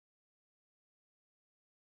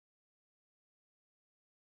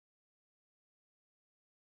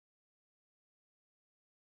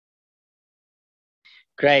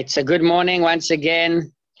Great. So good morning once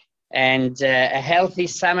again, and a healthy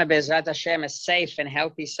summer, Bezrat Hashem, a safe and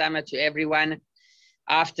healthy summer to everyone.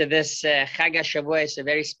 After this Chag HaShavua, it's a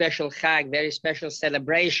very special Chag, very special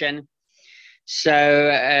celebration. So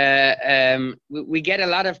we get a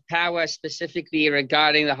lot of power specifically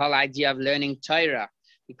regarding the whole idea of learning Torah,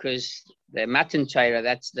 because the Matan Torah,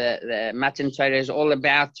 the Matan Torah is all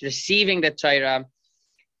about receiving the Torah,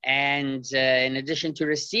 and in addition to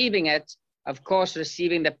receiving it, of course,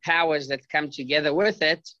 receiving the powers that come together with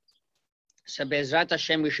it. So Be'ezrat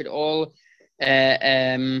Hashem, we should all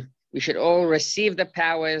receive the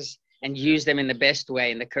powers and use them in the best way,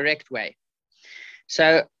 in the correct way.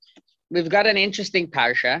 So we've got an interesting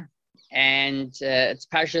parsha, and it's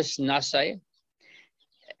Parsha Naso.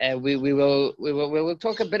 We will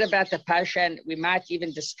talk a bit about the parsha, and we might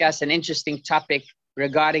even discuss an interesting topic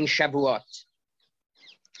regarding Shavuot.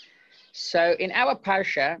 So in our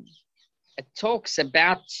parsha, it talks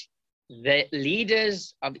about the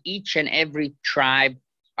leaders of each and every tribe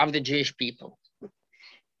of the Jewish people.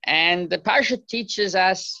 And the Parsha teaches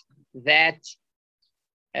us that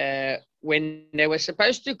when they were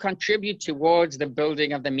supposed to contribute towards the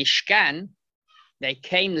building of the Mishkan, they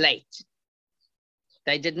came late.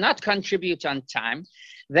 They did not contribute on time.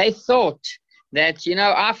 They thought that,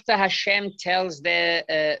 after Hashem tells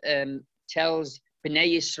Bnei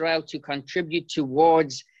Yisrael to contribute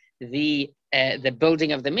towards the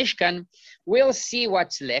building of the Mishkan, we'll see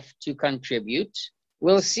what's left to contribute.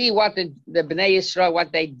 We'll see what the Bnei Yisrael,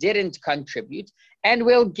 what they didn't contribute, and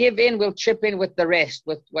we'll chip in with the rest,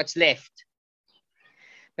 with what's left.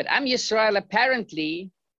 But Am Yisrael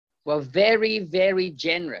apparently were very, very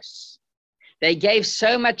generous. They gave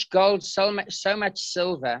so much gold, so much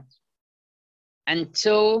silver,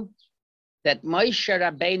 until that Moshe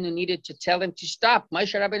Rabbeinu needed to tell them to stop.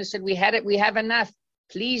 Moshe Rabbeinu said, we have enough.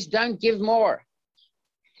 Please don't give more.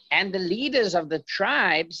 And the leaders of the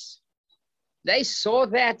tribes, they saw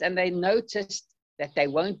that and they noticed that they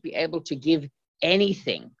won't be able to give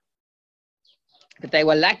anything. But they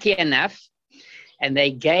were lucky enough, and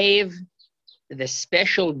they gave the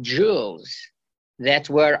special jewels that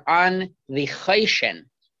were on the Choshen,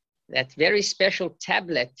 that very special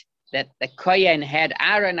tablet that the Kohen had,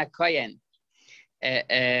 Aaron a Kohen,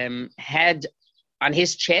 had on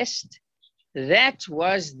his chest. That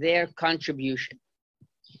was their contribution.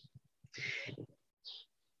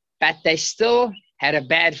 But they still had a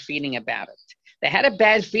bad feeling about it. They had a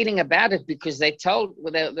bad feeling about it because they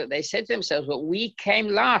said to themselves, well, we came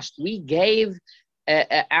last. We gave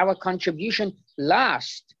our contribution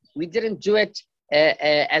last. We didn't do it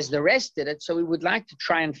as the rest did it, so we would like to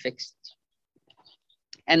try and fix it.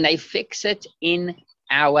 And they fix it in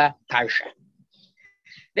our Parsha.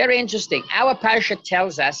 Very interesting. Our Parsha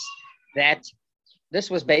tells us that this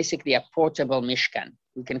was basically a portable Mishkan.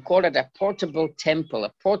 We can call it a portable temple,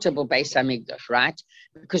 a portable Beis Hamikdash, right?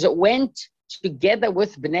 Because it went together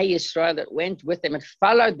with Bnei Yisrael, it went with them, it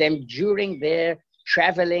followed them during their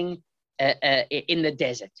traveling in the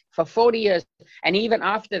desert for 40 years. And even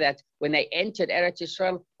after that, when they entered Eretz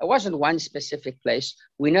Yisrael, it wasn't one specific place.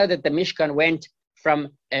 We know that the Mishkan went from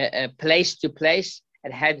place to place.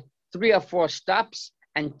 It had 3 or 4 stops,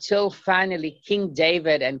 until finally King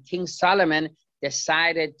David and King Solomon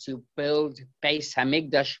decided to build Beis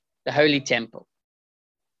Hamikdash, the Holy Temple.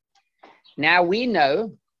 Now we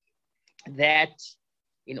know that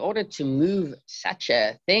in order to move such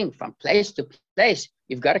a thing from place to place,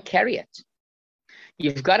 you've got to carry it.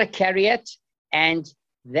 You've got to carry it, and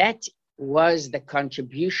that was the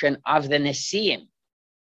contribution of the Nesiim.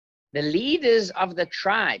 The leaders of the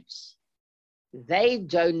tribes, they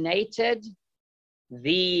donated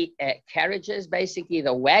the carriages, basically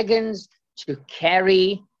the wagons, to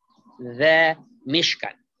carry the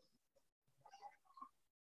Mishkan.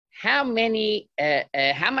 How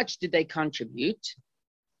much did they contribute,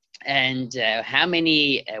 and how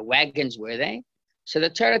many wagons were they? So the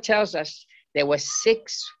Torah tells us there were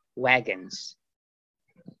 6 wagons.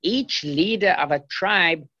 Each leader of a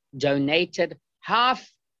tribe donated half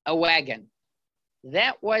a wagon.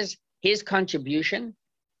 That was his contribution,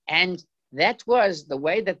 and that was the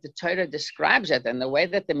way that the Torah describes it, and the way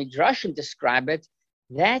that the Midrashim describe it.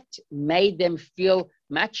 That made them feel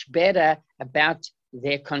much better about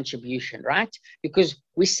their contribution, right? Because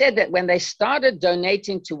we said that when they started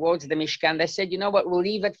donating towards the Mishkan, they said, you know what, we'll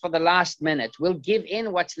leave it for the last minute. We'll give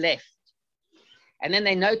in what's left. And then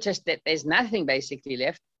they noticed that there's nothing basically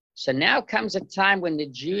left. So now comes a time when the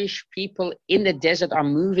Jewish people in the desert are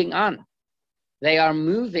moving on. They are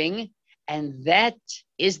moving, and that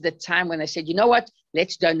is the time when they said, you know what,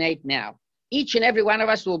 let's donate now. Each and every one of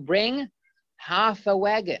us will bring half a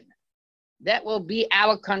wagon. that will be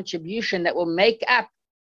our contribution that will make up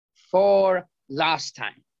for last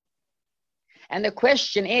time. And the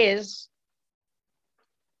question is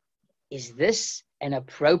this an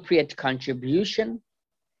appropriate contribution?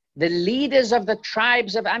 The leaders of the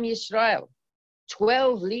tribes of Am Yisrael,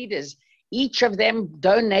 12 leaders, each of them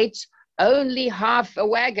donates only half a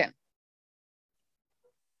wagon.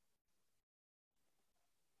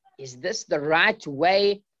 Is this the right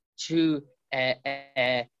way to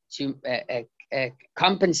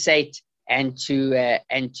compensate and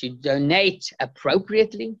to donate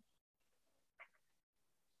appropriately?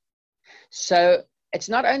 So it's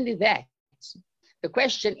not only that. The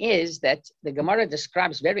question is that the Gemara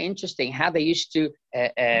describes very interesting how they used to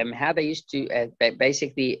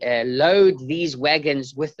basically load these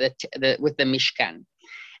wagons with the Mishkan.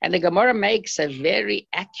 And the Gemara makes a very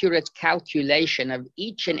accurate calculation of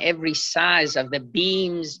each and every size of the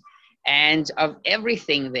beams and of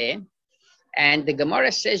everything there. And the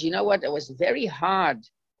Gemara says, you know what, it was very hard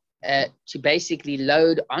to basically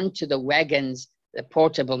load onto the wagons the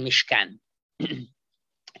portable Mishkan.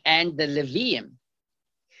 And the Leviim,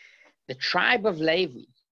 the tribe of Levi,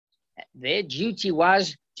 their duty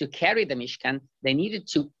was to carry the Mishkan. They needed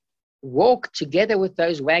to walk together with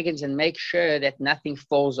those wagons and make sure that nothing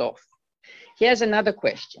falls off. Here's another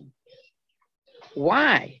question.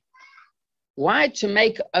 Why? Why to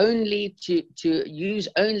make only, to use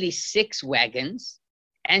only 6 wagons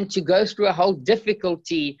and to go through a whole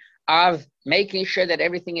difficulty of making sure that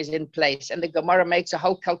everything is in place? And the Gemara makes a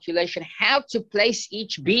whole calculation how to place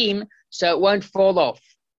each beam so it won't fall off.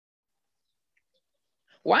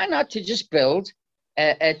 Why not to just build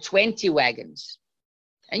 20 wagons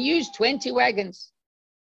and use 20 wagons?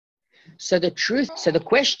 So the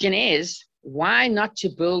question is, why not to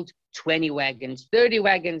build 20 wagons, 30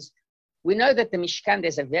 wagons? We know that the Mishkan,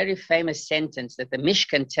 there's a very famous sentence that the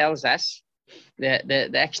Mishkan tells us,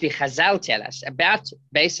 actually Chazal tell us about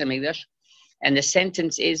Beis HaMikdash, and the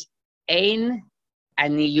sentence is, Ein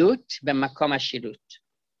aniyut b'makom hashirut.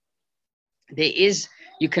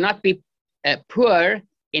 You cannot be poor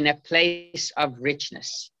in a place of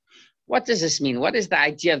richness. What does this mean? What is the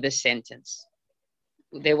idea of this sentence?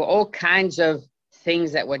 There were all kinds of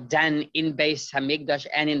things that were done in Beis HaMikdash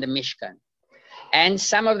and in the Mishkan. And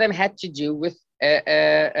some of them had to do with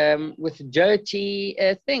dirty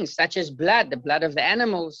things, such as blood, the blood of the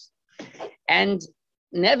animals. And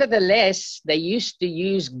nevertheless, they used to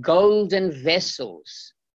use golden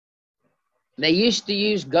vessels. They used to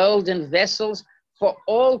use golden vessels for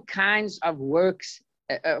all kinds of works,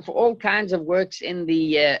 in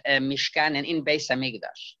the Mishkan and in Beis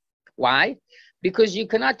HaMikdash. Why? Because you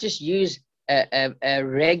cannot just use a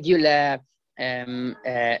regular,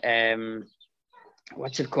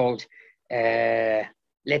 what's it called?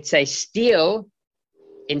 Let's say steel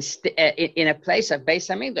in a place of Beis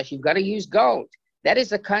HaMikdash. You've got to use gold. That is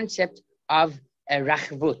the concept of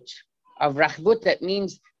Rachvut. Of Rachvut, that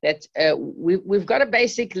means that we've got to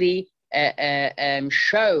basically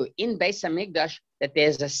show in Beis HaMikdash that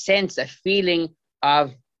there's a sense, a feeling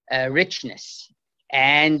of richness.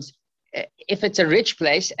 And if it's a rich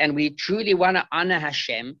place and we truly want to honor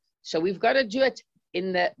Hashem, so we've got to do it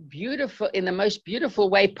in the most beautiful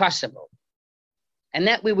way possible. And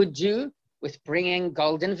that we would do with bringing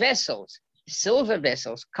golden vessels, silver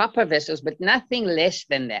vessels, copper vessels, but nothing less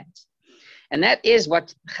than that. And that is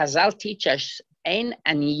what Chazal teach us, Ein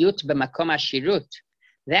aniyut b'makom hashirut.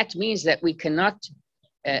 That means that we cannot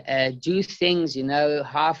do things,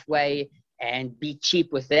 halfway and be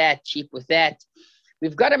cheap with that.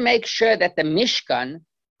 We've got to make sure that the Mishkan,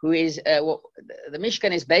 the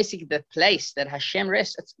Mishkan is basically the place that Hashem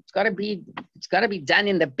rests. It's got to be done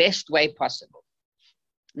in the best way possible,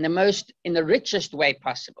 in the richest way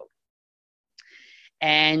possible.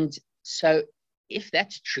 And so, if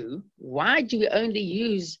that's true, why do we only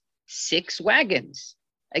use 6 wagons?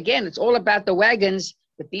 Again, it's all about the wagons,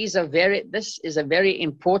 but this is a very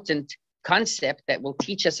important concept that will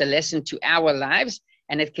teach us a lesson to our lives,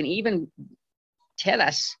 and it can even tell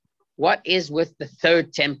us what is with the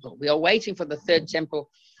 3rd temple. We are waiting for the 3rd temple.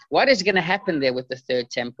 What is going to happen there with the 3rd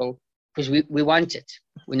temple? Because we want it.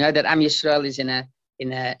 We know that Am Yisrael is in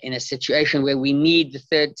a situation where we need the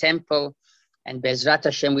 3rd temple, and Bezrat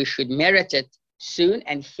Hashem, we should merit it soon.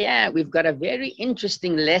 And here we've got a very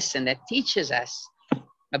interesting lesson that teaches us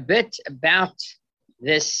a bit about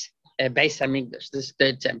this Beis HaMikdash, this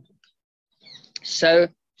 3rd temple. So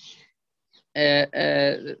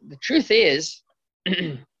the truth is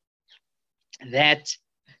that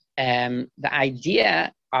the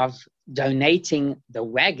idea of donating the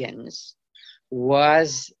wagons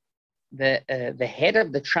was the head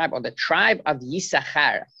of the tribe, or the tribe of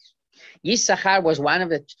Yisachar. Yisachar was one of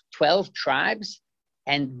the 12 tribes,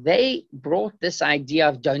 and they brought this idea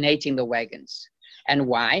of donating the wagons. And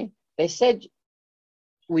why? They said,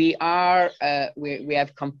 we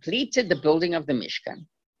have completed the building of the Mishkan,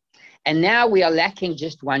 and now we are lacking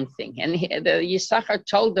just one thing. And the Yisachar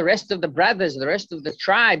told the rest of the brothers, the rest of the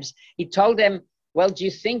tribes, he told them, well, do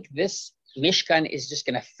you think this Mishkan is just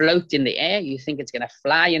going to float in the air? You think it's going to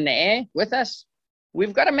fly in the air with us?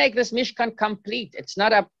 We've got to make this Mishkan complete. It's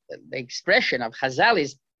not the expression of Chazal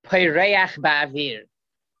is Poireach ba'avir.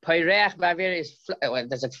 Poireach ba'avir is,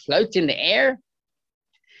 does it float in the air?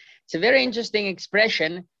 It's a very interesting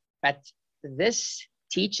expression, but this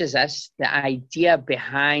teaches us the idea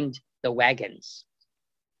behind the wagons.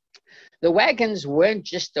 The wagons weren't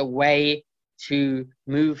just a way to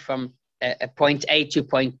move from point A to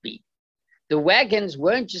point B. The wagons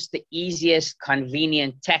weren't just the easiest,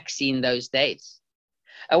 convenient taxi in those days.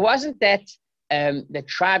 It wasn't that the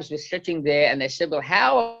tribes were sitting there and they said, well,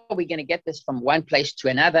 how are we going to get this from one place to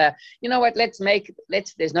another? You know what, there's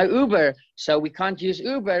no Uber, so we can't use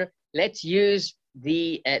Uber. Let's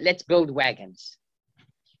build wagons.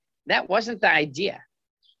 That wasn't the idea.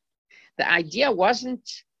 The idea wasn't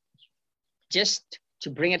just to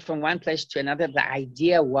bring it from one place to another. The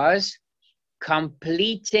idea was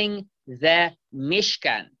completing the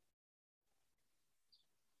Mishkan.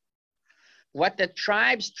 What the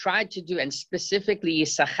tribes tried to do, and specifically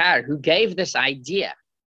Yisachar, who gave this idea,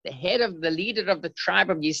 the leader of the tribe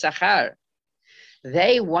of Yisachar,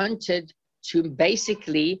 they wanted to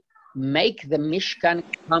basically make the Mishkan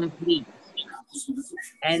complete.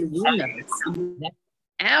 And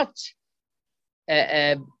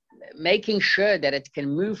making sure that it can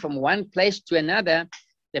move from one place to another,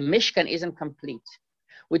 the Mishkan isn't complete.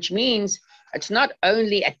 Which means it's not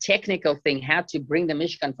only a technical thing, how to bring the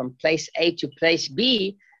Mishkan from place A to place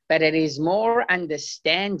B, but it is more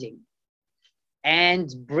understanding and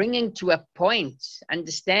bringing to a point,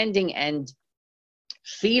 understanding and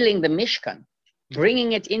feeling the Mishkan,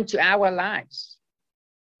 bringing it into our lives.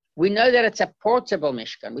 We know that it's a portable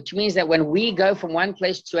Mishkan, which means that when we go from one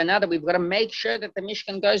place to another, we've got to make sure that the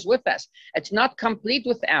Mishkan goes with us. It's not complete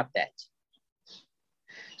without that.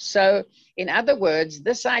 So, in other words,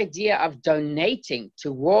 this idea of donating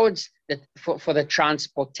towards for the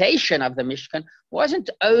transportation of the Mishkan wasn't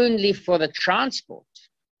only for the transport,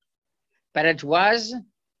 but it was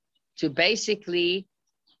to basically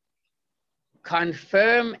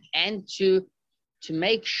confirm and to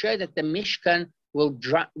make sure that the Mishkan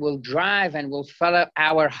will drive and will follow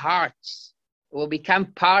our hearts. It will become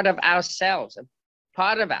part of ourselves, a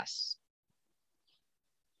part of us.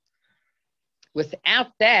 Without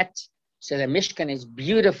that, so the Mishkan is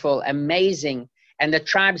beautiful, amazing, and the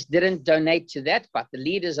tribes didn't donate to that part. The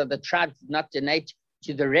leaders of the tribes did not donate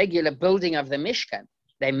to the regular building of the Mishkan.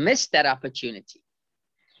 They missed that opportunity.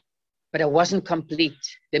 But it wasn't complete.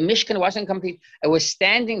 The Mishkan wasn't complete. It was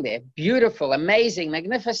standing there, beautiful, amazing,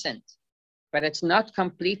 magnificent. But it's not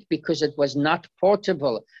complete because it was not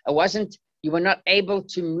portable. You were not able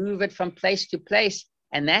to move it from place to place.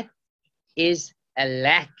 And that is a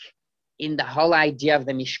lack in the whole idea of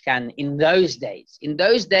the Mishkan in those days. In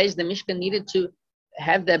those days, the Mishkan needed to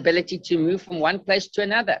have the ability to move from one place to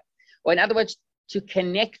another. Or in other words, to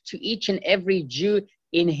connect to each and every Jew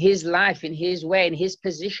in his life, in his way, in his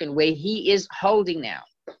position, where he is holding now.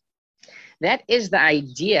 That is the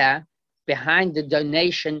idea behind the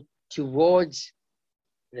donation towards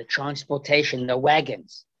the transportation, the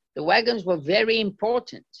wagons. The wagons were very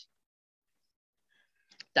important.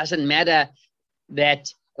 Doesn't matter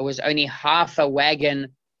that it was only half a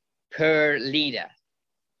wagon per leader.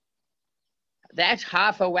 That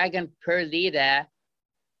half a wagon per leader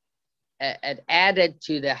it added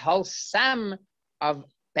to the whole sum of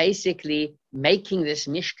basically making this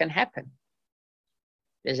Mishkan happen.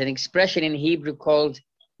 There's an expression in Hebrew called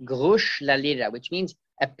grush lalira, which means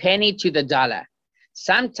a penny to the dollar.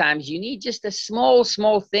 Sometimes you need just a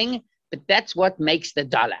small thing, but that's what makes the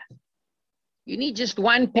dollar. You need just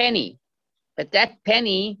one penny, but that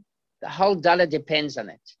penny, the whole dollar depends on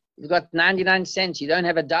it. You've got 99 cents, you don't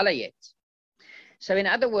have a dollar yet. So in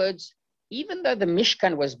other words, even though the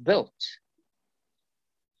Mishkan was built,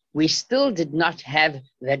 we still did not have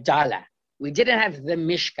the dollar. We didn't have the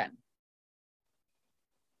Mishkan.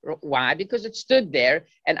 Why? Because it stood there,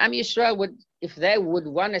 and Am Yisrael would, if they would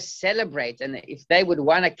want to celebrate and if they would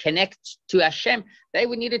want to connect to Hashem, they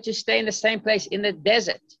would needed to stay in the same place in the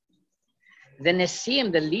desert. The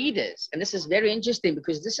Nesiim, the leaders, and this is very interesting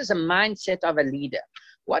because this is a mindset of a leader.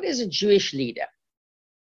 What is a Jewish leader?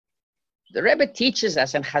 The Rebbe teaches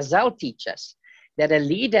us, and Chazal teach us, that a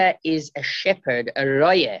leader is a shepherd, a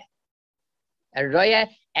royeh. a roya,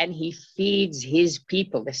 and he feeds his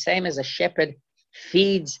people, the same as a shepherd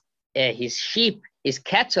feeds his sheep, his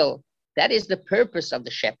cattle. That is the purpose of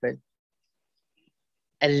the shepherd.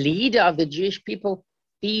 A leader of the Jewish people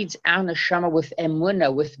feeds our neshama with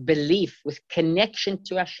emunah, with belief, with connection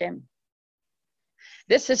to Hashem.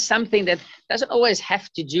 This is something that doesn't always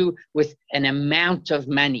have to do with an amount of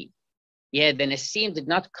money. Yeah, the Nessim did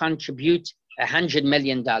not contribute $100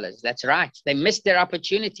 million. That's right. They missed their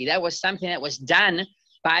opportunity. That was something that was done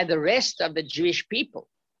by the rest of the Jewish people,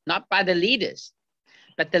 not by the leaders.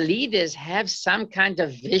 But the leaders have some kind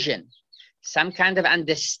of vision, some kind of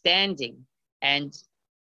understanding and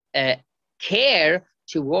care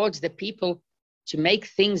towards the people to make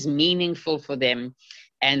things meaningful for them.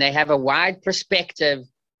 And they have a wide perspective.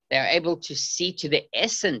 They're able to see to the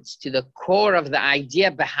essence, to the core of the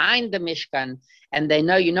idea behind the Mishkan. And they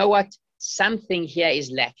know, you know what? Something here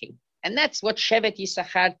is lacking. And that's what Shevet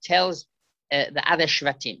Yisachar tells the other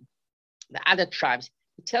Shvatim, the other tribes.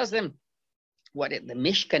 He tells them, what the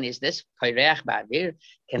Mishkan is this?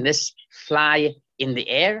 Can this fly in the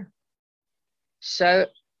air? So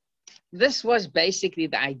this was basically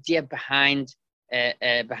the idea behind the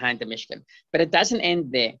Mishkan. But it doesn't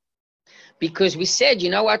end there, because we said, you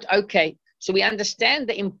know what? Okay, so we understand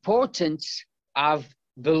the importance of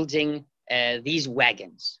building these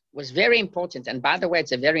wagons. It was very important. And by the way,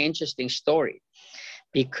 it's a very interesting story,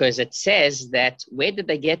 because it says that where did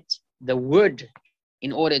they get the wood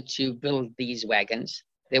in order to build these wagons?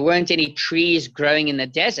 There weren't any trees growing in the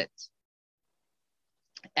desert.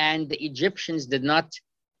 And the Egyptians did not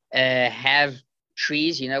have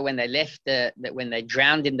trees, you know, when they left, when they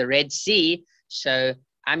drowned in the Red Sea. So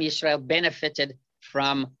Am Yisrael benefited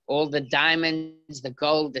from all the diamonds, the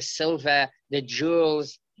gold, the silver, the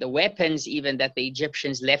jewels, the weapons even that the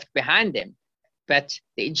Egyptians left behind them. But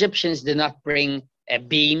the Egyptians did not bring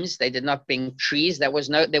beams. They did not bring trees. There was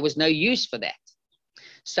no use for that.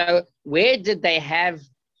 So where did they have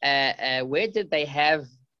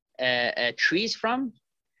trees from?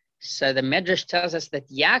 So the Medrash tells us that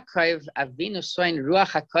Yaakov Avinu saw in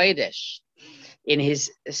Ruach HaKodesh, in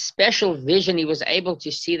his special vision, he was able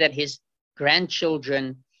to see that his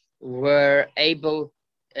grandchildren were able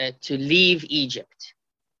to leave Egypt.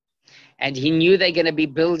 And he knew they're going to be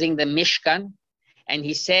building the Mishkan. And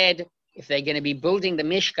he said, if they're going to be building the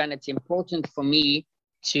Mishkan, it's important for me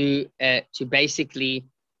to basically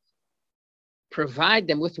provide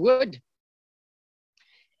them with wood.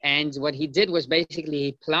 And what he did was basically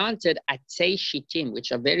he planted atzei shitim,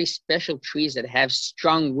 which are very special trees that have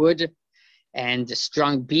strong wood and a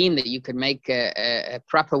strong beam that you can make a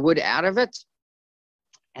proper wood out of it.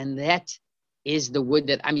 And that is the wood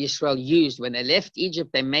that Am Yisrael used. When they left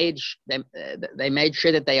Egypt, they made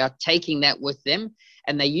sure that they are taking that with them,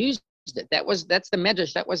 and they used it. That's the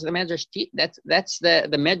Medrash. That was the Medrash. That's the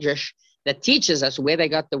Medrash that teaches us where they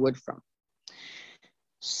got the wood from.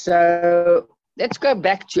 So let's go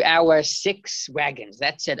back to our 6 wagons.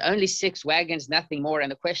 That's it. Only 6 wagons, nothing more.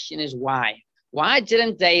 And the question is why? Why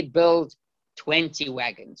didn't they build 20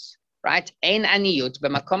 wagons? Right? Ein aniyut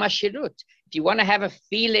b'makom hashirut. If you want to have a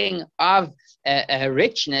feeling of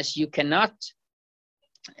richness, you cannot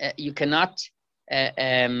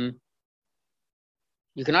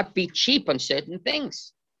be cheap on certain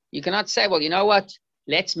things. You cannot say, well, you know what?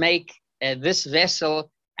 Let's make this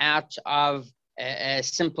vessel out of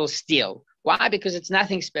simple steel. Why? Because it's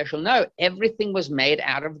nothing special. No, everything was made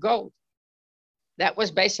out of gold. That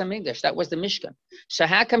was Beis HaMikdash. That was the Mishkan. So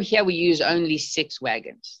how come here we use only 6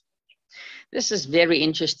 wagons? This is very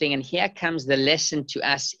interesting, and here comes the lesson to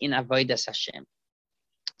us in Avodas Hashem.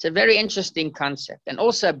 It's a very interesting concept, and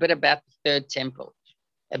also a bit about the third temple,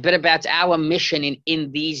 a bit about our mission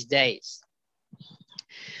in these days.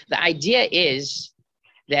 The idea is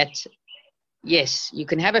that, yes, you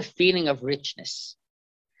can have a feeling of richness,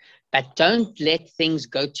 but don't let things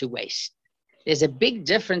go to waste. There's a big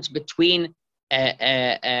difference between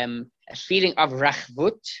a feeling of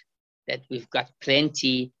rachvut, that we've got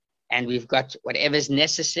plenty and we've got whatever's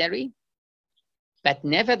necessary, but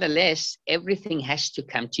nevertheless, everything has to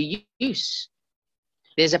come to use.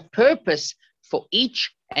 There's a purpose for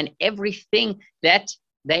each and everything that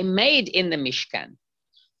they made in the Mishkan,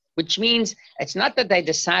 which means it's not that they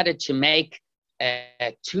decided to make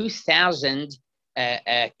 2,000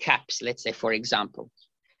 cups, let's say, for example.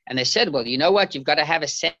 And they said, well, you know what? You've got to have a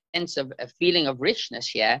sense of a feeling of richness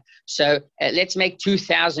here. So let's make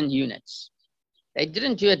 2,000 units. They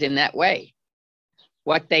didn't do it in that way.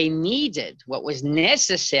 What they needed, what was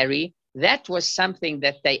necessary, that was something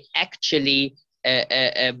that they actually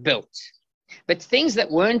built. But things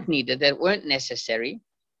that weren't needed, that weren't necessary,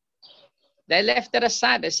 they left that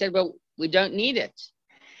aside. They said, well, We don't need it.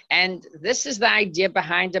 And this is the idea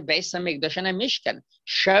behind the Beis HaMikdash and a Mishkan,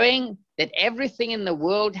 showing that everything in the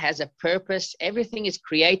world has a purpose. Everything is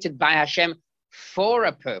created by Hashem for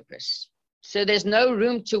a purpose. So there's no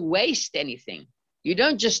room to waste anything. You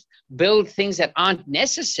don't just build things that aren't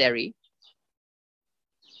necessary.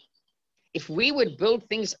 If we would build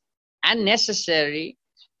things unnecessary,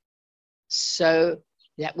 so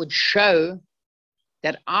that would show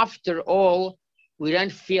that after all, we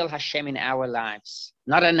don't feel Hashem in our lives.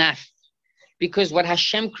 Not enough. Because what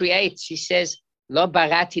Hashem creates, he says, Lo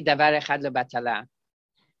barati davar echad lo batala.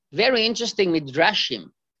 Very interesting midrashim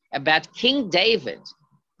about King David,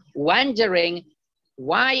 wondering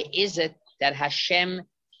why is it that Hashem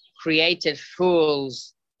created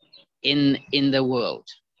fools in the world?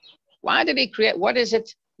 Why did he create? What is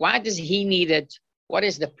it? Why does he need it? What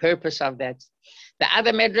is the purpose of that? The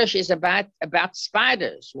other midrash is about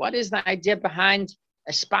spiders. What is the idea behind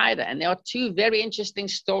a spider? And there are two very interesting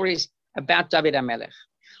stories about David HaMelech.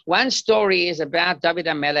 One story is about David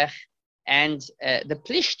HaMelech and the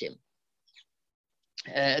Plishtim,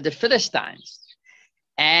 the Philistines.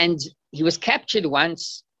 And he was captured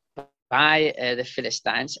once by the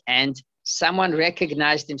Philistines, and someone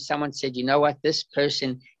recognized him. Someone said, you know what, this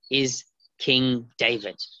person is King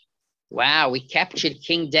David. Wow, we captured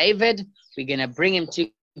King David. We're going to bring him to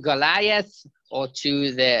Goliath, or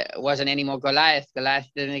to wasn't any more Goliath. Goliath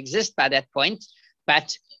didn't exist by that point,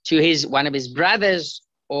 but to one of his brothers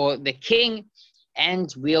or the king,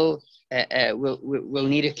 and we'll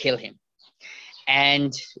need to kill him.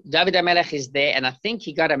 And David HaMelech is there, and I think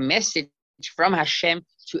he got a message from Hashem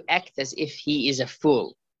to act as if he is a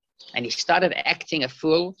fool. And he started acting a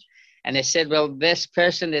fool, and they said, well, this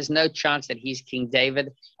person, there's no chance that he's King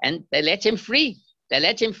David, and they let him free. They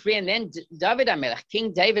let him free, and then David HaMelech,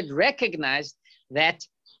 King David, recognized that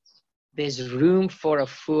there's room for a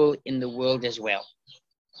fool in the world as well.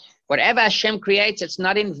 Whatever Hashem creates, it's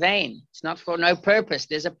not in vain. It's not for no purpose.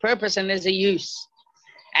 There's a purpose and there's a use.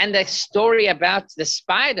 And the story about the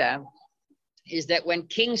spider is that when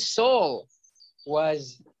King Saul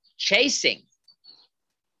was chasing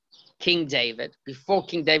King David, before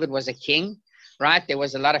King David was a king, right? There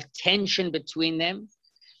was a lot of tension between them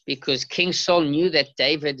because King Saul knew that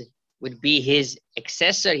David would be his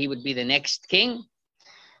successor. He would be the next king.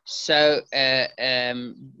 So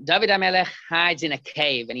David HaMelech hides in a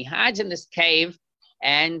cave, and he hides in this cave,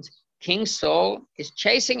 and King Saul is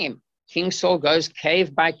chasing him. King Saul goes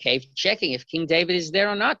cave by cave, checking if King David is there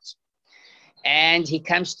or not. And he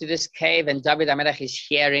comes to this cave, and David HaMelech is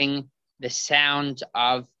hearing the sound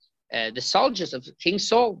of the soldiers of King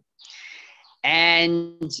Saul.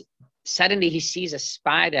 And suddenly he sees a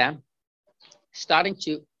spider starting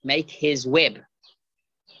to make his web.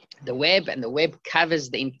 The web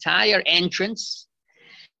covers the entire entrance.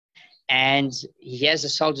 And he hears the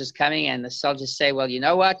soldiers coming, and the soldiers say, well, you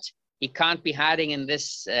know what? He can't be hiding in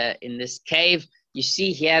this cave. You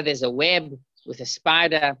see here, there's a web with a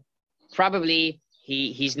spider. Probably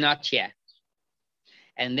he's not here.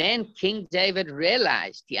 And then King David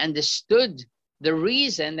realized, he understood the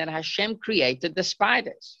reason that Hashem created the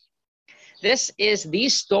spiders.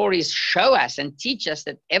 These stories show us and teach us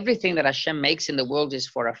that everything that Hashem makes in the world is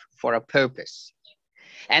for a purpose.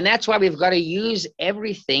 And that's why we've got to use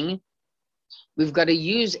everything. We've got to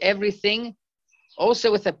use everything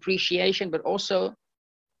also with appreciation, but also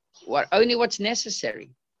only what's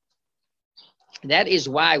necessary. That is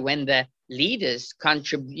why when the leaders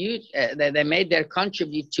contribute, they made their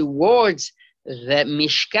contribute towards the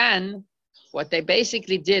Mishkan, what they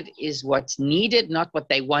basically did is what's needed, not what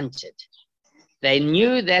they wanted. They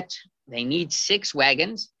knew that they need 6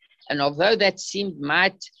 wagons, and although that seems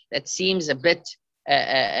a bit,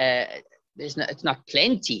 it's not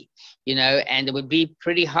plenty, and it would be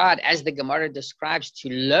pretty hard, as the Gemara describes, to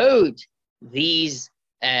load these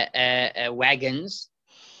wagons.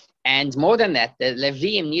 And more than that, the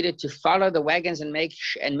Leviim needed to follow the wagons and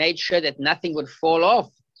made sure that nothing would fall off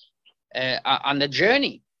on the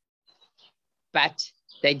journey. But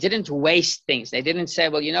they didn't waste things. They didn't say,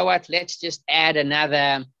 well, you know what, let's just add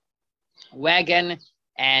another wagon,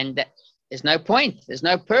 and there's no point, there's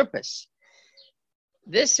no purpose.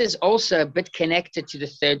 This is also a bit connected to the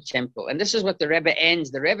third temple. And this is what the Rebbe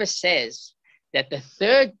ends. The Rebbe says that the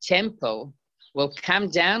third temple will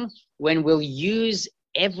come down when we'll use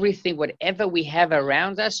everything, whatever we have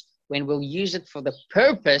around us, when we'll use it for the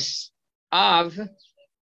purpose of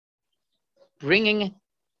bringing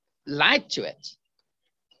light to it.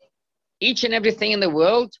 Each and everything in the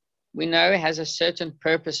world, we know, has a certain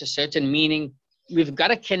purpose, a certain meaning. We've got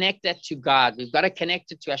to connect that to God. We've got to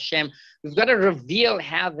connect it to Hashem. We've got to reveal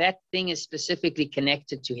how that thing is specifically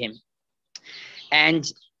connected to Him. And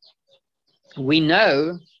we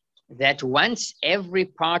know that once every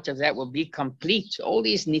part of that will be complete, all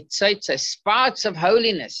these nitzotzos, sparks of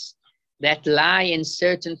holiness that lie in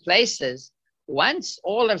certain places, once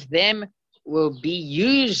all of them will be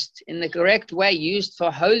used in the correct way, used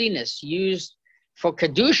for holiness, used for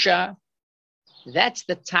Kedusha, that's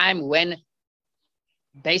the time when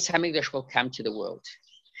Beis Hamikdash will come to the world.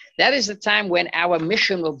 That is the time when our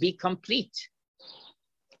mission will be complete.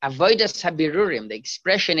 Avodas habirurim, the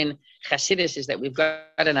expression in Hasidus is that we've got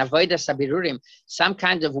an avodas habirurim, some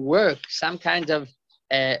kind of work, some kind of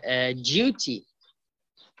duty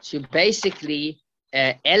to basically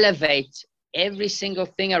elevate every single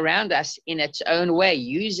thing around us in its own way,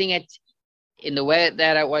 using it in the way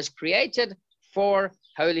that it was created for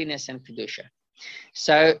holiness and Kedusha.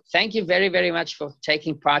 So thank you very, very much for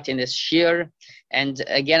taking part in this shiur. And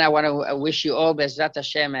again, I want to wish you all, Bezrat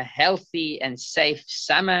Hashem, a healthy and safe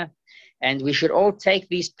summer. And we should all take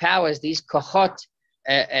these powers, these kochot,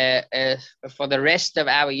 for the rest of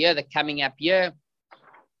our year, the coming up year,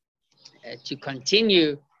 to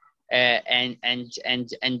continue and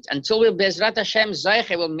until we'll, Bezrat Hashem,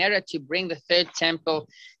 Zoche will merit to bring the third temple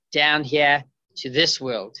down here to this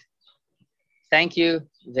world. Thank you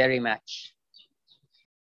very much.